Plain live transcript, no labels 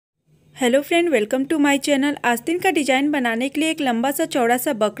Hello friend, welcome to my channel. आस्तीन का design बनाने के लिए एक लंबा सा चौड़ा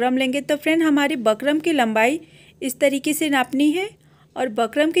सा बकरम लेंगे। तो फ्रेंड, हमारी बकरम की लंबाई इस तरीके से नापनी है और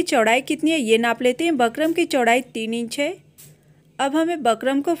बकरम की चौड़ाई कितनी है ये नाप लेते हैं। बकरम की चौड़ाई 3 इंच है। अब हमें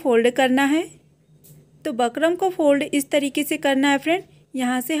बकरम को फोल्ड करना है। तो बकरम को फोल्ड इस तरीके से करना है फ्रेंड।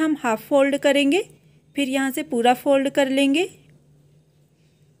 यहाँ से हम हाफ फोल्ड करेंगे, फिर यहाँ से पूरा फोल्ड कर लेंगे।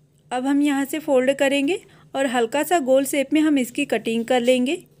 अब हम यहाँ से फोल्ड करेंगे और हल्का सा गोल शेप में हम इसकी कटिंग कर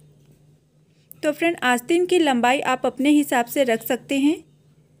लेंगे। तो फ्रेंड, आस्तीन की लंबाई आप अपने हिसाब से रख सकते हैं।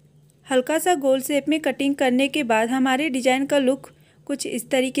 हल्का सा गोल शेप में कटिंग करने के बाद हमारे डिज़ाइन का लुक कुछ इस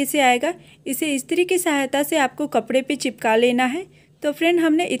तरीके से आएगा। इसे इस्त्री की सहायता से आपको कपड़े पे चिपका लेना है। तो फ्रेंड,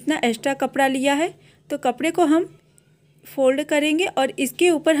 हमने इतना एक्स्ट्रा कपड़ा लिया है, तो कपड़े को हम फोल्ड करेंगे और इसके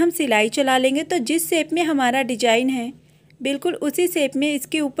ऊपर हम सिलाई चला लेंगे। तो जिस शेप में हमारा डिज़ाइन है बिल्कुल उसी शेप में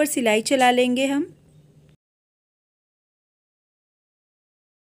इसके ऊपर सिलाई चला लेंगे हम।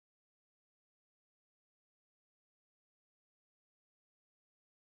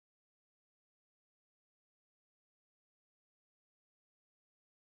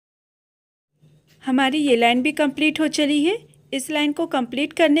 हमारी ये लाइन भी कंप्लीट हो चली है। इस लाइन को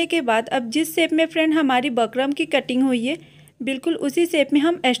कंप्लीट करने के बाद अब जिस शेप में फ्रेंड हमारी बकरम की कटिंग हुई है बिल्कुल उसी शेप में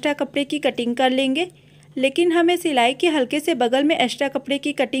हम एक्स्ट्रा कपड़े की कटिंग कर लेंगे। लेकिन हमें सिलाई के हल्के से बगल में एक्स्ट्रा कपड़े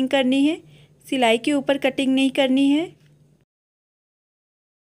की कटिंग करनी है, सिलाई के ऊपर कटिंग नहीं करनी है।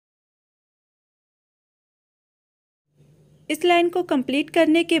 इस लाइन को कंप्लीट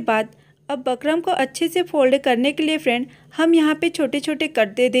करने के बाद अब बकरम को अच्छे से फोल्ड करने के लिए फ्रेंड हम यहाँ पे छोटे छोटे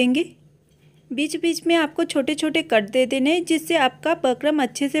कट दे देंगे। बीच बीच में आपको छोटे छोटे कट दे देने हैं, जिससे आपका बकरम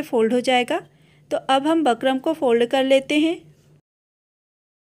अच्छे से फोल्ड हो जाएगा। तो अब हम बकरम को फोल्ड कर लेते हैं।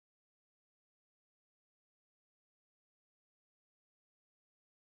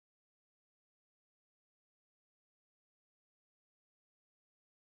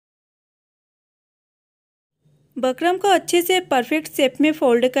 बकरम को अच्छे से परफेक्ट शेप में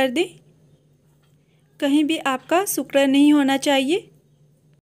फोल्ड कर दें, कहीं भी आपका सिकुड़ा नहीं होना चाहिए।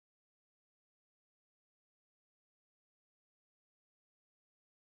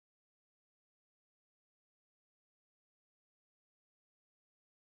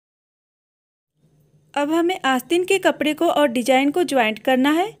 अब हमें आस्तीन के कपड़े को और डिजाइन को ज्वाइंट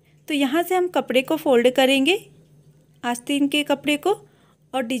करना है। तो यहाँ से हम कपड़े को फोल्ड करेंगे, आस्तीन के कपड़े को,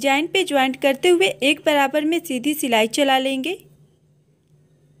 और डिजाइन पे ज्वाइंट करते हुए एक बराबर में सीधी सिलाई चला लेंगे।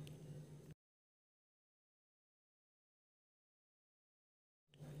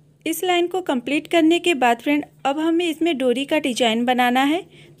 इस लाइन को कंप्लीट करने के बाद फ्रेंड अब हमें इसमें डोरी का डिजाइन बनाना है।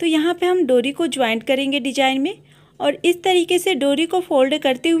 तो यहाँ पे हम डोरी को ज्वाइंट करेंगे डिजाइन में, और इस तरीके से डोरी को फोल्ड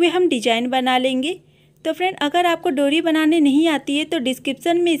करते हुए हम डिजाइन बना लेंगे। तो फ्रेंड, अगर आपको डोरी बनाने नहीं आती है तो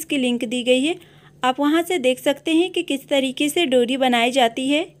डिस्क्रिप्शन में इसकी लिंक दी गई है, आप वहाँ से देख सकते हैं कि किस तरीके से डोरी बनाई जाती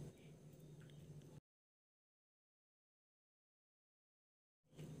है।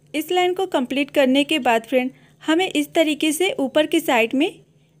 इस लाइन को कंप्लीट करने के बाद फ्रेंड हमें इस तरीके से ऊपर की साइड में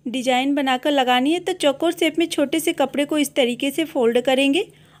डिजाइन बनाकर लगानी है। तो चौकोर शेप में छोटे से कपड़े को इस तरीके से फोल्ड करेंगे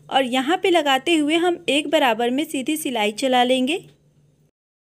और यहाँ पे लगाते हुए हम एक बराबर में सीधी सिलाई चला लेंगे।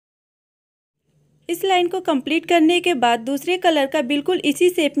 इस लाइन को कंप्लीट करने के बाद दूसरे कलर का बिल्कुल इसी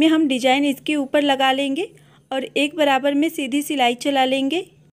शेप में हम डिजाइन इसके ऊपर लगा लेंगे और एक बराबर में सीधी सिलाई चला लेंगे।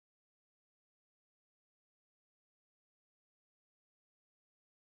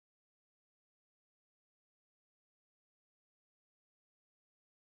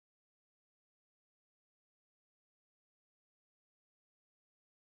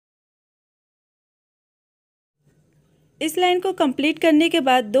 इस लाइन को कंप्लीट करने के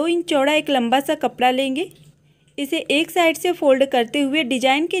बाद 2 इंच चौड़ा एक लंबा सा कपड़ा लेंगे। इसे एक साइड से फोल्ड करते हुए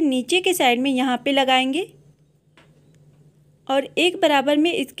डिजाइन के नीचे के साइड में यहाँ पे लगाएंगे और एक बराबर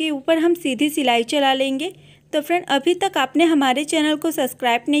में इसके ऊपर हम सीधी सिलाई चला लेंगे। तो फ्रेंड, अभी तक आपने हमारे चैनल को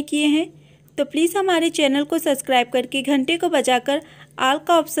सब्सक्राइब नहीं किए हैं तो प्लीज़ हमारे चैनल को सब्सक्राइब करके घंटे को बजाकर ऑल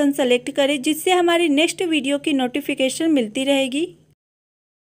का ऑप्शन सेलेक्ट करें, जिससे हमारी नेक्स्ट वीडियो की नोटिफिकेशन मिलती रहेगी।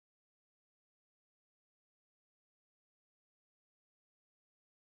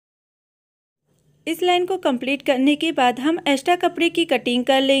 इस लाइन को कंप्लीट करने के बाद हम एक्स्ट्रा कपड़े की कटिंग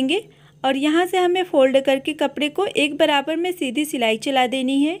कर लेंगे और यहाँ से हमें फोल्ड करके कपड़े को एक बराबर में सीधी सिलाई चला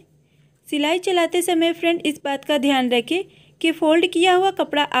देनी है। सिलाई चलाते समय फ्रेंड इस बात का ध्यान रखें कि फोल्ड किया हुआ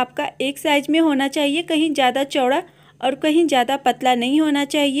कपड़ा आपका एक साइज में होना चाहिए, कहीं ज़्यादा चौड़ा और कहीं ज़्यादा पतला नहीं होना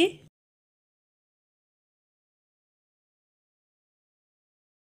चाहिए।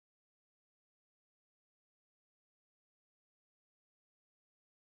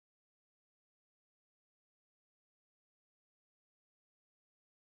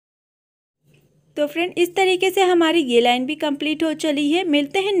 तो तो फ्रेंड इस तरीके से हमारी ये लाइन भी कंप्लीट हो चली है।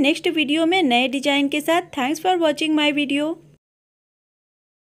 मिलते हैं नेक्स्ट वीडियो में नए डिजाइन के साथ। Thanks for watching my video.